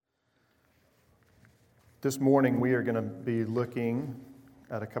This morning we are going to be looking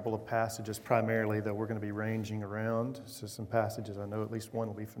at a couple of passages primarily that we're going to be ranging around. So some passages, I know at least one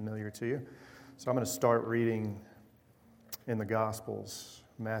will be familiar to you. So I'm going to start reading in the Gospels,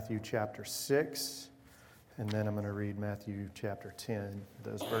 Matthew chapter 6, and then I'm going to read Matthew chapter 10.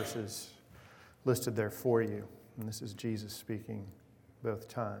 Those verses listed there for you. And this is Jesus speaking both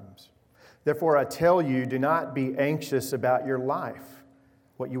times. Therefore I tell you, do not be anxious about your life,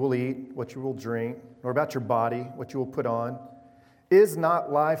 what you will eat, what you will drink, nor about your body, what you will put on. Is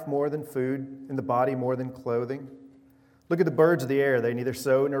not life more than food, and the body more than clothing? Look at the birds of the air. They neither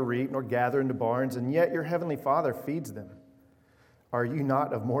sow nor reap nor gather into barns, and yet your heavenly Father feeds them. Are you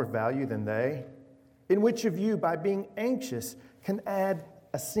not of more value than they? In which of you, by being anxious, can add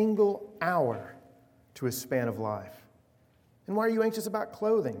a single hour to his span of life? And why are you anxious about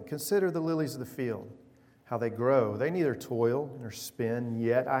clothing? Consider the lilies of the field, how they grow. They neither toil nor spin,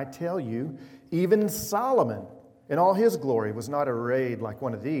 yet I tell you, even Solomon in all his glory was not arrayed like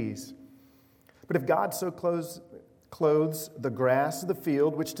one of these. But if God so clothes the grass of the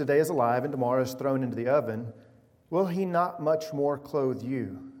field, which today is alive and tomorrow is thrown into the oven, will he not much more clothe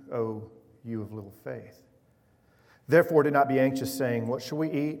you, O you of little faith? Therefore do not be anxious, saying, what shall we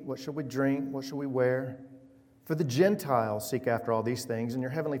eat? What shall we drink? What shall we wear? For the Gentiles seek after all these things, and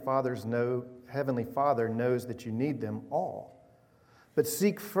your heavenly Father knows that you need them all. But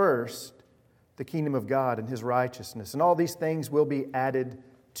seek first the kingdom of God and his righteousness, and all these things will be added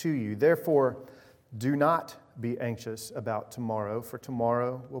to you. Therefore, do not be anxious about tomorrow, for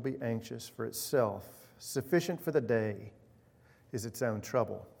tomorrow will be anxious for itself. Sufficient for the day is its own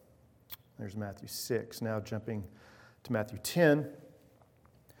trouble. There's Matthew 6. Now jumping to Matthew 10.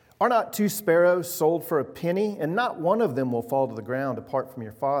 Are not 2 sparrows sold for a penny, and not one of them will fall to the ground apart from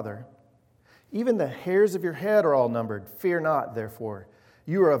your Father? Even the hairs of your head are all numbered. Fear not, therefore.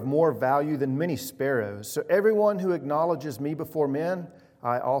 You are of more value than many sparrows. So everyone who acknowledges me before men,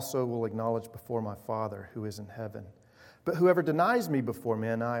 I also will acknowledge before my Father who is in heaven. But whoever denies me before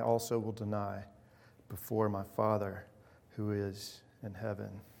men, I also will deny before my Father who is in heaven.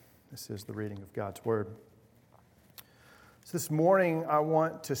 This is the reading of God's Word. So this morning, I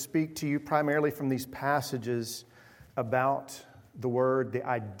want to speak to you primarily from these passages about the word, the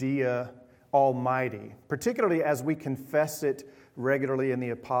idea, Almighty, particularly as we confess it regularly in the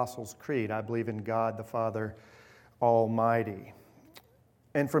Apostles' Creed. I believe in God the Father Almighty.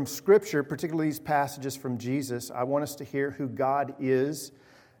 And from Scripture, particularly these passages from Jesus, I want us to hear who God is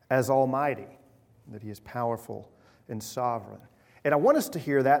as Almighty, that He is powerful and sovereign. And I want us to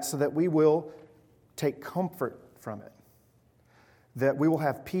hear that so that we will take comfort from it, that we will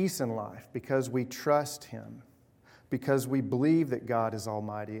have peace in life because we trust Him, because we believe that God is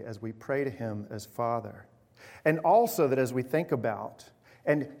Almighty as we pray to Him as Father. And also that as we think about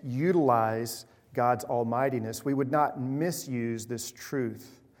and utilize God's almightiness, we would not misuse this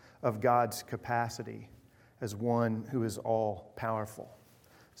truth of God's capacity as one who is all-powerful.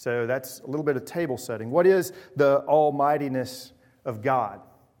 So that's a little bit of table setting. What is the almightiness of God?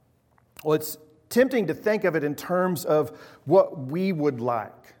 Well, it's tempting to think of it in terms of what we would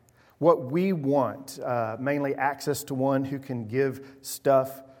like, what we want, mainly access to one who can give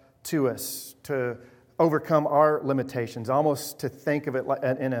stuff to us, to overcome our limitations, almost to think of it like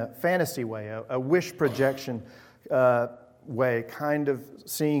in a fantasy way, a wish projection way, kind of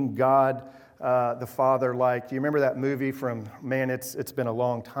seeing God the Father like, do you remember that movie from, it's been a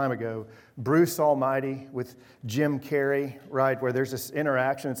long time ago, Bruce Almighty with Jim Carrey, right, where there's this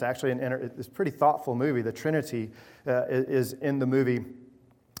interaction. It's actually it's a pretty thoughtful movie. The Trinity is in the movie,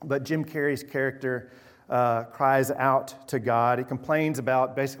 but Jim Carrey's character cries out to God. He complains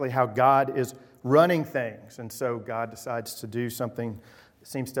about basically how God is running things, and so God decides to do something that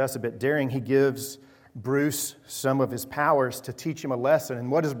seems to us a bit daring. He gives Bruce some of his powers to teach him a lesson, and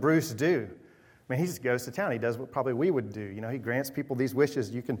what does Bruce do? I mean, he just goes to town. He does what probably we would do. You know, he grants people these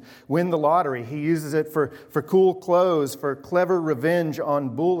wishes. You can win the lottery. He uses it for cool clothes, for clever revenge on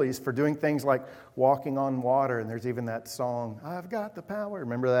bullies, for doing things like walking on water. And there's even that song, I've Got the Power.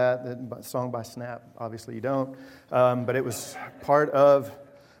 Remember that song by Snap? Obviously you don't. But it was part of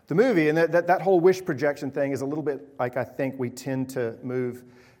the movie. And that whole wish projection thing is a little bit like I think we tend to move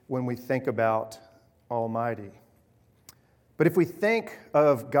when we think about Almighty. But if we think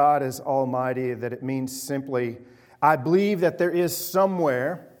of God as Almighty, that it means simply, I believe that there is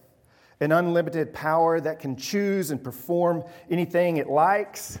somewhere an unlimited power that can choose and perform anything it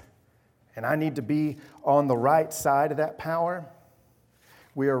likes, and I need to be on the right side of that power,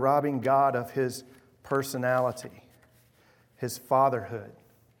 we are robbing God of His personality, His fatherhood.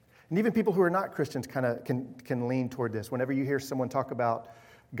 And even people who are not Christians kind of can lean toward this. Whenever you hear someone talk about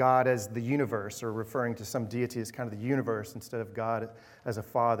God as the universe, or referring to some deity as kind of the universe instead of God as a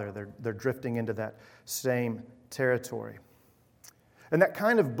father. They're drifting into that same territory. And that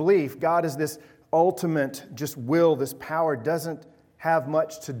kind of belief, God is this ultimate just will, this power, doesn't have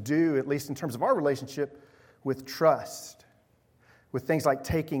much to do, at least in terms of our relationship, with trust, with things like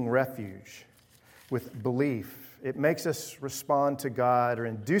taking refuge, with belief. It makes us respond to God, or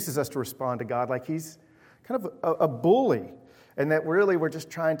induces us to respond to God like He's kind of a bully, and that really we're just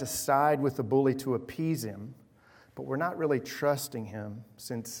trying to side with the bully to appease him, but we're not really trusting him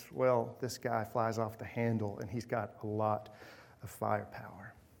since, well, this guy flies off the handle and he's got a lot of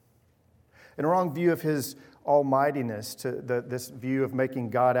firepower. And a wrong view of His almightiness, this view of making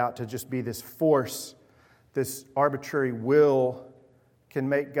God out to just be this force, this arbitrary will, can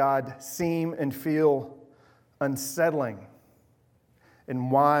make God seem and feel unsettling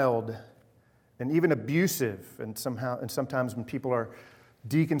and wild and even abusive. And sometimes when people are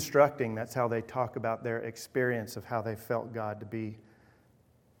deconstructing, that's how they talk about their experience of how they felt God to be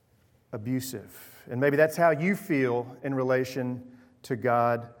abusive. And maybe that's how you feel in relation to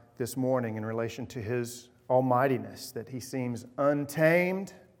God this morning, in relation to His almightiness, that He seems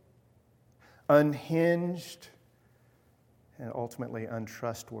untamed, unhinged, and ultimately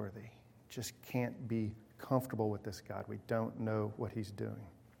untrustworthy. Just can't be comfortable with this God. We don't know what He's doing.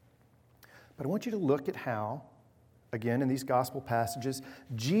 But I want you to look at how, again, in these gospel passages,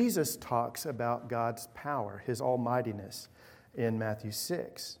 Jesus talks about God's power, His almightiness, in Matthew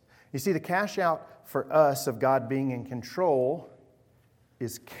 6. You see, the cash out for us of God being in control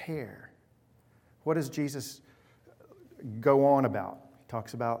is care. What does Jesus go on about? He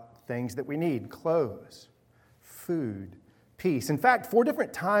talks about things that we need: clothes, food, peace. In fact, 4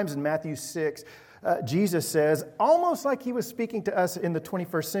 different times in Matthew 6, Jesus says, almost like He was speaking to us in the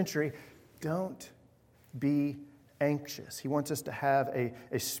 21st century, don't be anxious. He wants us to have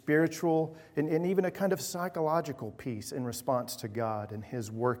a spiritual and even a kind of psychological peace in response to God and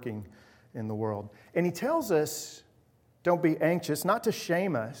His working in the world. And He tells us, don't be anxious, not to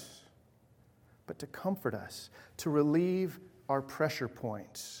shame us, but to comfort us, to relieve our pressure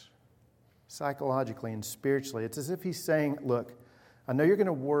points psychologically and spiritually. It's as if He's saying, look, I know you're going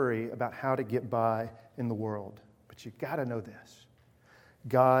to worry about how to get by in the world, but you've got to know this.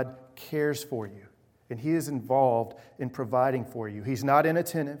 God cares for you, and He is involved in providing for you. He's not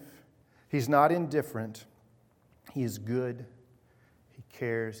inattentive. He's not indifferent. He is good. He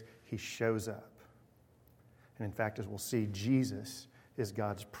cares. He shows up. And in fact, as we'll see, Jesus is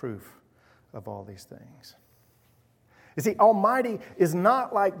God's proof of all these things. You see, Almighty is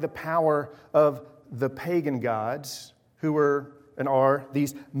not like the power of the pagan gods who were and are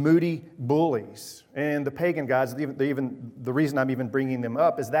these moody bullies. And the pagan gods, the reason I'm even bringing them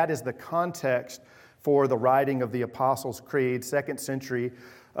up is that is the context for the writing of the Apostles' Creed, 2nd century,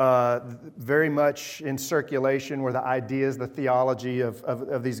 very much in circulation were the ideas, the theology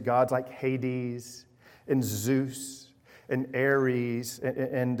of these gods like Hades and Zeus and Ares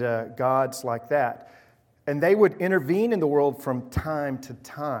and gods like that. And they would intervene in the world from time to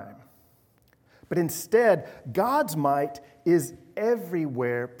time. But instead, God's might is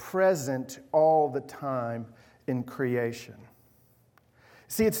everywhere, present all the time in creation.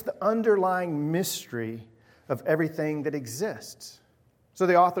 See, it's the underlying mystery of everything that exists. So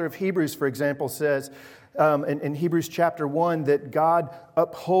the author of Hebrews, for example, says in Hebrews chapter 1 that God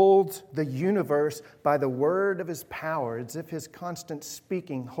upholds the universe by the word of His power, as if His constant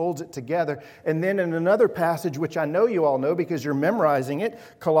speaking holds it together. And then in another passage, which I know you all know because you're memorizing it,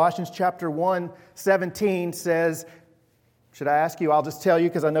 Colossians chapter 1:17 says, should I ask you? I'll just tell you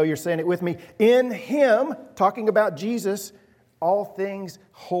because I know you're saying it with me. In Him, talking about Jesus, all things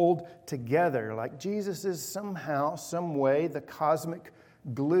hold together. Like Jesus is somehow, some way, the cosmic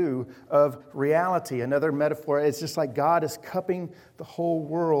glue of reality. Another metaphor, it's just like God is cupping the whole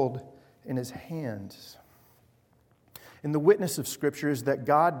world in His hands. And the witness of Scripture is that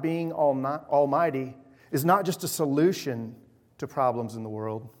God being almighty is not just a solution to problems in the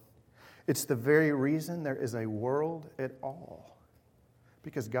world. It's the very reason there is a world at all.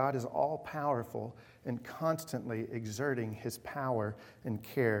 Because God is all-powerful and constantly exerting His power and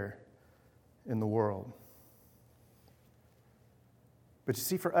care in the world. But you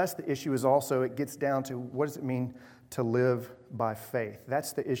see, for us, the issue is also, it gets down to what does it mean to live by faith?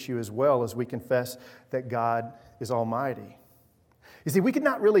 That's the issue as well as we confess that God is almighty. You see, we could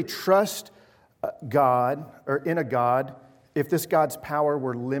not really trust God or in a God if this God's power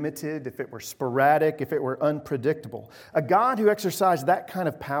were limited, if it were sporadic, if it were unpredictable. A God who exercised that kind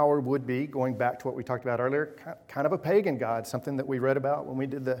of power would be, going back to what we talked about earlier, kind of a pagan God, something that we read about when we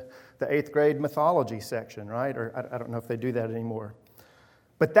did the 8th grade mythology section, right? Or I don't know if they do that anymore.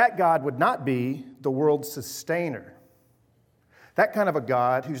 But that God would not be the world's sustainer. That kind of a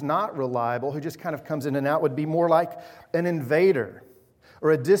God who's not reliable, who just kind of comes in and out, would be more like an invader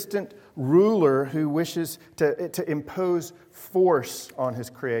or a distant ruler who wishes to impose force on his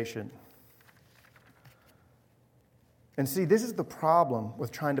creation. And see, this is the problem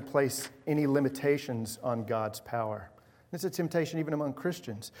with trying to place any limitations on God's power. It's a temptation even among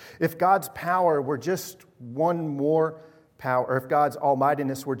Christians. If God's power were just one more power, or if God's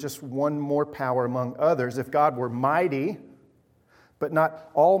almightiness were just one more power among others, if God were mighty, but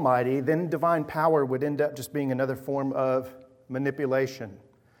not almighty, then divine power would end up just being another form of manipulation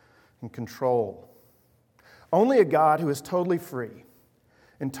and control. Only a God who is totally free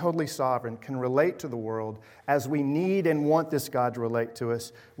and totally sovereign can relate to the world as we need and want this God to relate to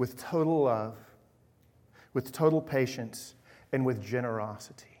us, with total love, with total patience, and with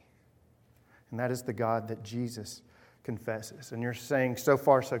generosity. And that is the God that Jesus confesses. And you're saying, so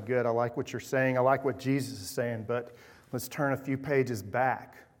far so good. I like what you're saying. I like what Jesus is saying. But let's turn a few pages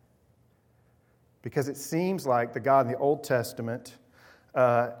back. Because it seems like the God in the Old Testament,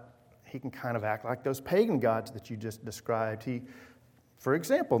 he can kind of act like those pagan gods that you just described. For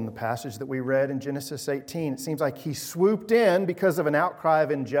example, in the passage that we read in Genesis 18, it seems like he swooped in because of an outcry of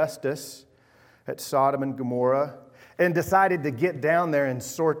injustice at Sodom and Gomorrah and decided to get down there and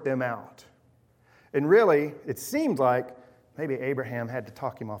sort them out. And really, it seemed like maybe Abraham had to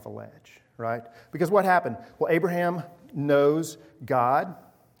talk him off a ledge, right? Because what happened? Well, Abraham knows God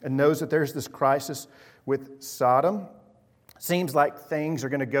and knows that there's this crisis with Sodom. Seems like things are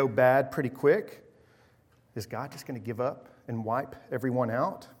going to go bad pretty quick. Is God just going to give up and wipe everyone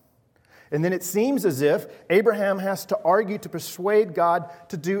out? And then it seems as if Abraham has to argue to persuade God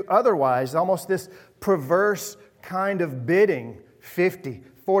to do otherwise, almost this perverse kind of bidding. 50,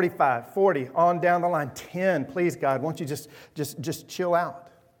 45, 40, on down the line, 10. Please, God, won't you just chill out?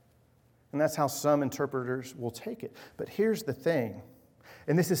 And that's how some interpreters will take it. But here's the thing,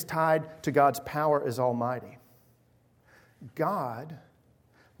 and this is tied to God's power as Almighty. God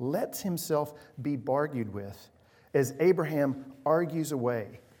lets himself be bargained with as Abraham argues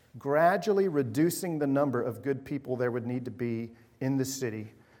away, gradually reducing the number of good people there would need to be in the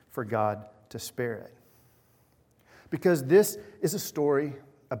city for God to spare it. Because this is a story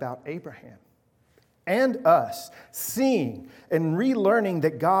about Abraham and us seeing and relearning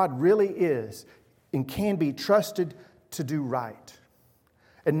that God really is and can be trusted to do right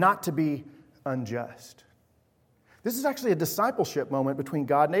and not to be unjust. This is actually a discipleship moment between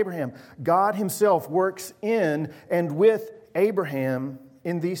God and Abraham. God himself works in and with Abraham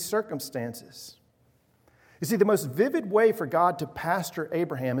in these circumstances. You see, the most vivid way for God to pastor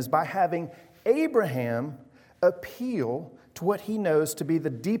Abraham is by having Abraham appeal to what he knows to be the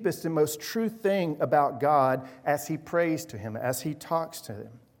deepest and most true thing about God as he prays to him, as he talks to him.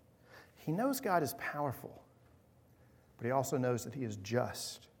 He knows God is powerful, but he also knows that he is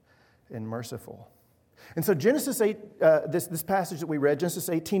just and merciful. And so Genesis 8, this passage that we read, Genesis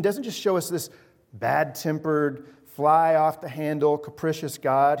 18, doesn't just show us this bad-tempered, fly-off-the-handle, capricious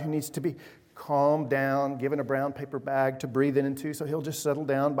God who needs to be calmed down, given a brown paper bag to breathe it into, so he'll just settle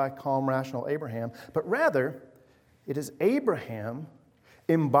down by calm, rational Abraham. But rather, it is Abraham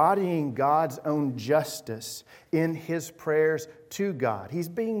embodying God's own justice in his prayers to God. He's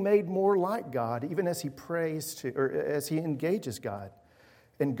being made more like God even as he prays to, or as he engages God.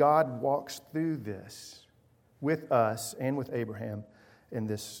 And God walks through this with us and with Abraham in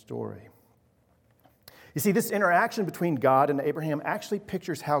this story. You see, this interaction between God and Abraham actually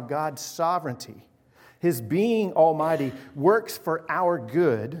pictures how God's sovereignty, his being almighty, works for our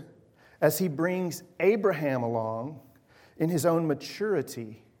good as he brings Abraham along in his own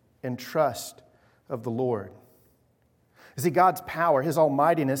maturity and trust of the Lord. You see, God's power, his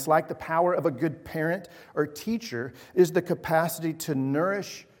almightiness, like the power of a good parent or teacher, is the capacity to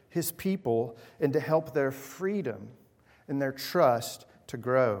nourish his people and to help their freedom and their trust to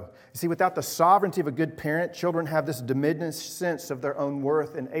grow. You see, without the sovereignty of a good parent, children have this diminished sense of their own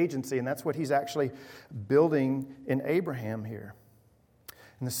worth and agency, and that's what he's actually building in Abraham here.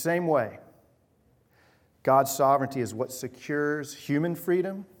 In the same way, God's sovereignty is what secures human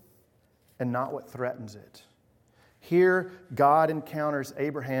freedom and not what threatens it. Here, God encounters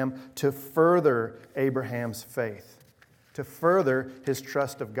Abraham to further Abraham's faith, to further his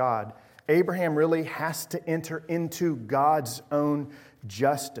trust of God. Abraham really has to enter into God's own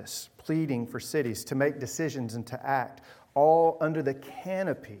justice, pleading for cities, to make decisions and to act, all under the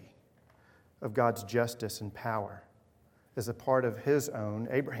canopy of God's justice and power, as a part of his own,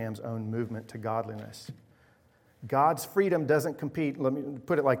 Abraham's own movement to godliness. God's freedom doesn't compete, let me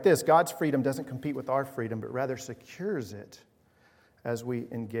put it like this, God's freedom doesn't compete with our freedom, but rather secures it as we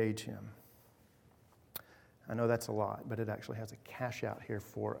engage Him. I know that's a lot, but it actually has a cash out here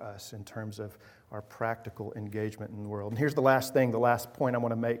for us in terms of our practical engagement in the world. And here's the last point I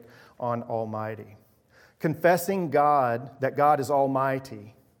want to make on Almighty. Confessing that God is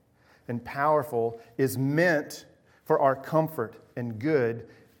almighty and powerful is meant for our comfort and good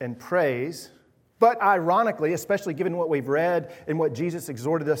and praise. But ironically, especially given what we've read and what Jesus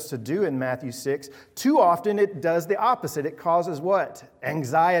exhorted us to do in Matthew 6, too often it does the opposite. It causes what?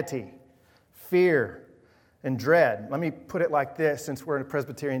 Anxiety, fear, and dread. Let me put it like this, since we're in a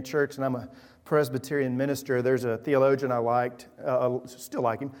Presbyterian church and I'm a Presbyterian minister. There's a theologian I liked, still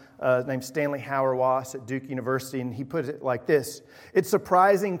like him, named Stanley Hauerwas at Duke University, and he put it like this: it's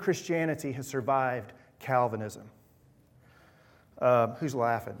surprising Christianity has survived Calvinism. Who's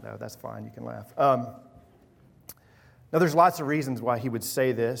laughing? No, that's fine. You can laugh. Now, there's lots of reasons why he would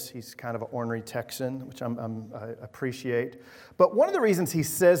say this. He's kind of an ornery Texan, which I appreciate. But one of the reasons he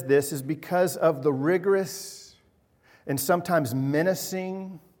says this is because of the rigorous and sometimes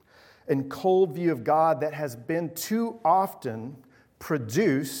menacing and cold view of God that has been too often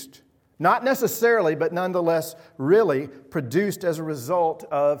produced, not necessarily, but nonetheless really produced as a result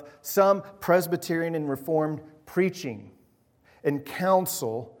of some Presbyterian and Reformed preaching and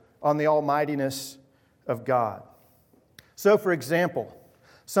counsel on the almightiness of God. So, for example,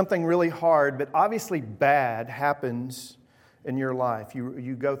 something really hard but obviously bad happens in your life.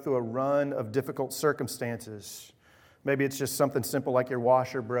 You go through a run of difficult circumstances. Maybe it's just something simple like your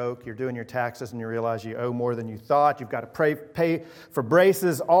washer broke, you're doing your taxes and you realize you owe more than you thought. You've got to pay for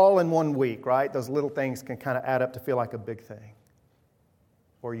braces all in 1 week, right? Those little things can kind of add up to feel like a big thing.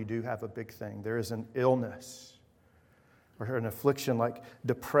 Or you do have a big thing. There is an illness or an affliction like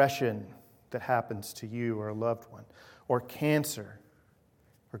depression that happens to you or a loved one, or cancer,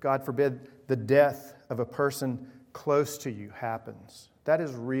 or God forbid, the death of a person close to you happens. That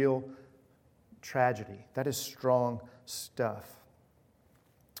is real tragedy. That is strong stuff.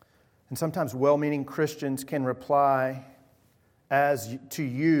 And sometimes well-meaning Christians can reply to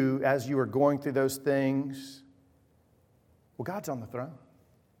you as you are going through those things, well, God's on the throne.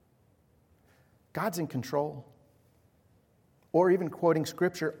 God's in control. Or even quoting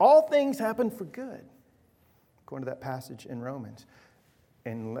Scripture, all things happen for good, according to that passage in Romans.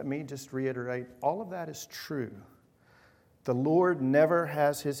 And let me just reiterate, all of that is true. The Lord never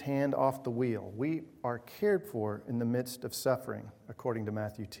has His hand off the wheel. We are cared for in the midst of suffering, according to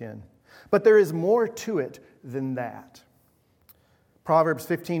Matthew 10. But there is more to it than that. Proverbs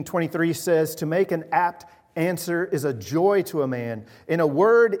 15:23 says, to make an apt answer is a joy to a man. In a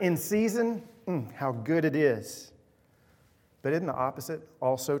word in season, how good it is. But isn't the opposite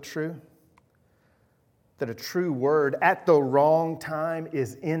also true? That a true word at the wrong time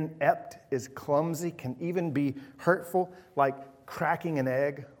is inept, is clumsy, can even be hurtful, like cracking an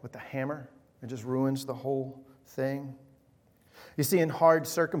egg with a hammer. It just ruins the whole thing. You see, in hard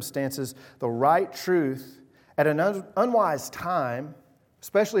circumstances, the right truth at an unwise time,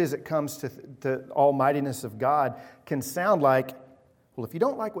 especially as it comes to the almightiness of God, can sound like, well, if you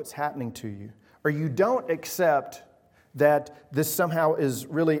don't like what's happening to you, or you don't accept that this somehow is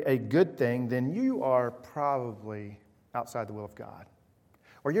really a good thing, then you are probably outside the will of God.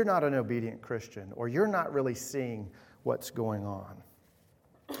 Or you're not an obedient Christian, or you're not really seeing what's going on.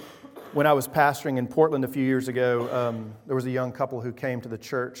 When I was pastoring in Portland a few years ago, there was a young couple who came to the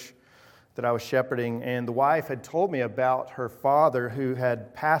church that I was shepherding, and the wife had told me about her father who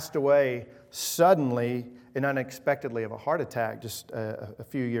had passed away suddenly and unexpectedly of a heart attack just a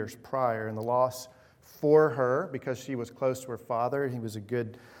few years prior, and the loss for her, because she was close to her father, he was a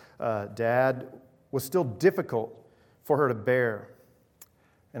good dad, was still difficult for her to bear.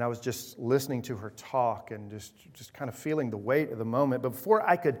 And I was just listening to her talk and just kind of feeling the weight of the moment. But before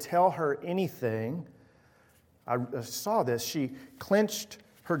I could tell her anything, I saw this. She clenched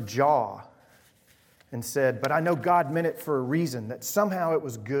her jaw and said, but I know God meant it for a reason, that somehow it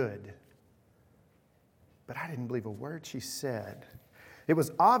was good. But I didn't believe a word she said. It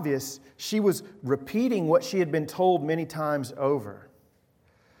was obvious she was repeating what she had been told many times over.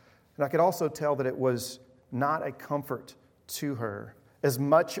 And I could also tell that it was not a comfort to her, as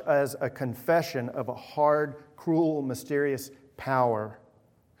much as a confession of a hard, cruel, mysterious power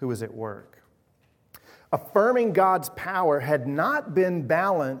who was at work. Affirming God's power had not been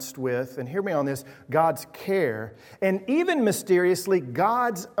balanced with, and hear me on this, God's care, and even mysteriously,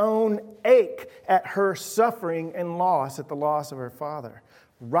 God's own ache at her suffering and loss at the loss of her father.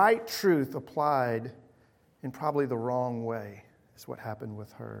 Right truth applied in probably the wrong way is what happened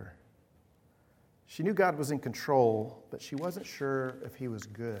with her. She knew God was in control, but she wasn't sure if He was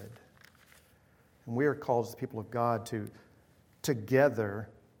good. And we are called as the people of God to together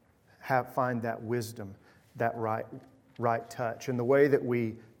find that wisdom, that right touch. And the way that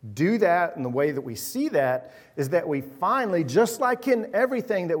we do that and the way that we see that is that we finally, just like in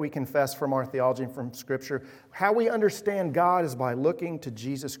everything that we confess from our theology and from Scripture, how we understand God is by looking to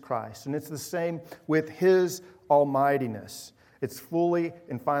Jesus Christ. And it's the same with His almightiness. It's fully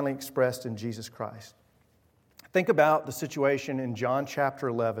and finally expressed in Jesus Christ. Think about the situation in John chapter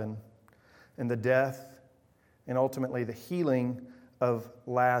 11 and the death and ultimately the healing of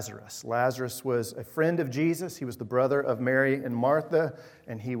Lazarus. Lazarus was a friend of Jesus. He was the brother of Mary and Martha,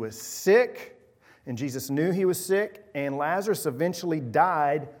 and he was sick, and Jesus knew he was sick, and Lazarus eventually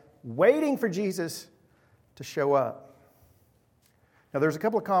died waiting for Jesus to show up. Now, there's a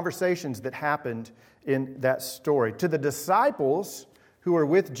couple of conversations that happened in that story. To the disciples who are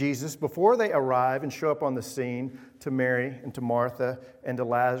with Jesus before they arrive and show up on the scene to Mary and to Martha and to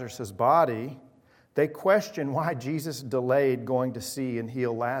Lazarus' body, they question why Jesus delayed going to see and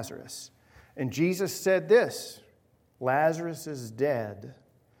heal Lazarus. And Jesus said this, "Lazarus is dead,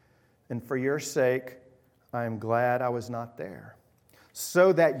 and for your sake I am glad I was not there,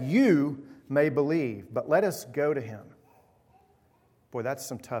 so that you may believe. But let us go to him." Boy, that's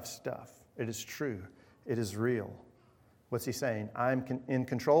some tough stuff. It is true. It is real. What's he saying? I'm in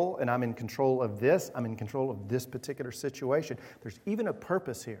control, and I'm in control of this. I'm in control of this particular situation. There's even a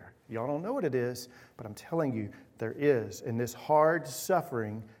purpose here. Y'all don't know what it is, but I'm telling you, there is. And this hard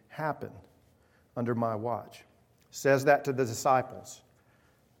suffering happened under my watch. Says that to the disciples.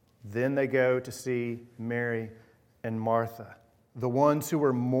 Then they go to see Mary and Martha, the ones who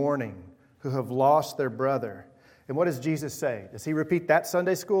were mourning, who have lost their brother. And what does Jesus say? Does he repeat that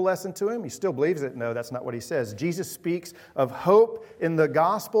Sunday school lesson to him? He still believes it? No, that's not what he says. Jesus speaks of hope in the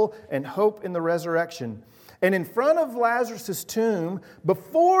gospel and hope in the resurrection. And in front of Lazarus' tomb,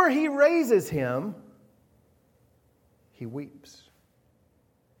 before he raises him, he weeps.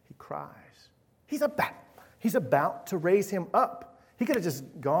 He cries. He's about to raise him up. He could have just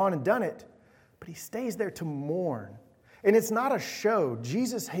gone and done it, but he stays there to mourn. And it's not a show.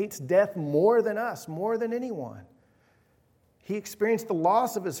 Jesus hates death more than us, more than anyone. He experienced the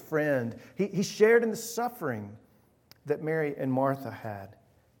loss of his friend. He shared in the suffering that Mary and Martha had.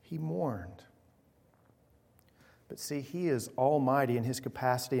 He mourned. But see, he is almighty in his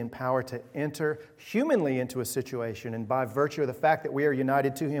capacity and power to enter humanly into a situation. And by virtue of the fact that we are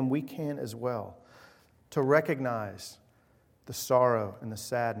united to him, we can as well. To recognize the sorrow and the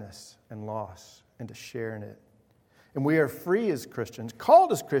sadness and loss and to share in it. And we are free as Christians,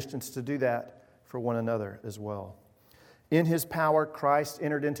 called as Christians, to do that for one another as well. In his power, Christ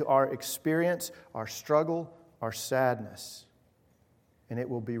entered into our experience, our struggle, our sadness, and it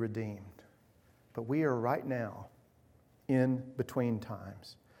will be redeemed. But we are right now in between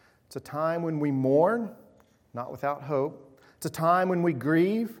times. It's a time when we mourn, not without hope. It's a time when we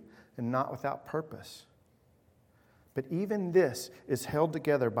grieve and not without purpose. But even this is held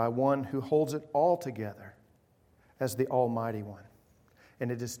together by one who holds it all together as the Almighty One.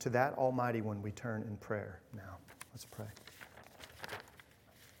 And it is to that Almighty One we turn in prayer now. Let's pray.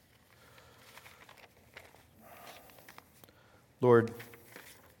 Lord,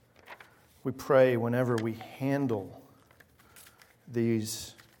 we pray whenever we handle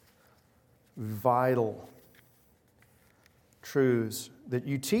these vital truths that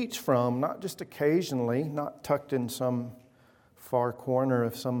you teach from, not just occasionally, not tucked in some far corner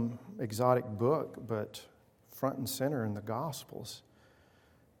of some exotic book, but front and center in the Gospels,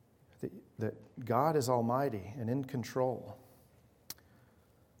 that God is almighty and in control,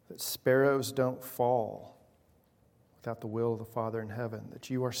 that sparrows don't fall without the will of the Father in heaven, that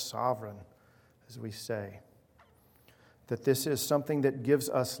you are sovereign, as we say, that this is something that gives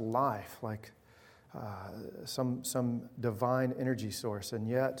us life, like some divine energy source, and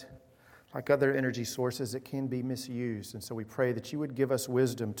yet, like other energy sources, it can be misused. And so we pray that you would give us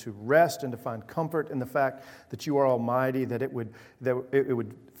wisdom to rest and to find comfort in the fact that you are almighty, that it would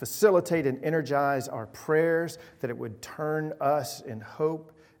facilitate and energize our prayers, that it would turn us in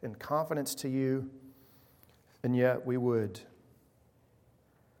hope and confidence to you, and yet we would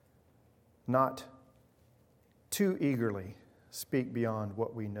not too eagerly speak beyond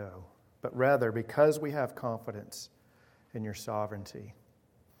what we know, but rather, because we have confidence in your sovereignty,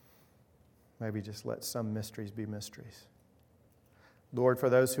 maybe just let some mysteries be mysteries. Lord, for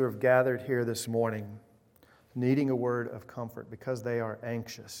those who have gathered here this morning, needing a word of comfort because they are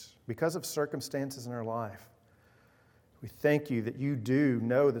anxious, because of circumstances in our life, we thank you that you do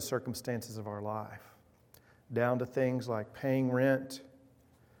know the circumstances of our life, down to things like paying rent,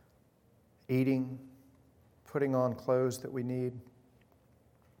 eating, putting on clothes that we need.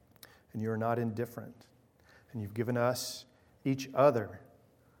 And you are not indifferent. And you've given us each other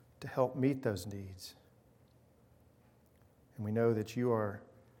to help meet those needs. And we know that you are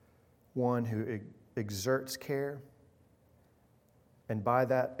one who exerts care, and by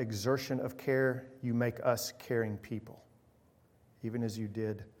that exertion of care, you make us caring people, even as you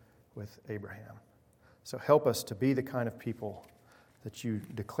did with Abraham. So help us to be the kind of people that you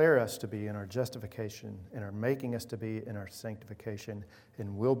declare us to be in our justification and are making us to be in our sanctification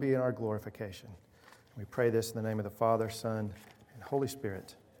and will be in our glorification. We pray this in the name of the Father, Son, and Holy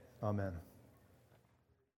Spirit. Amen.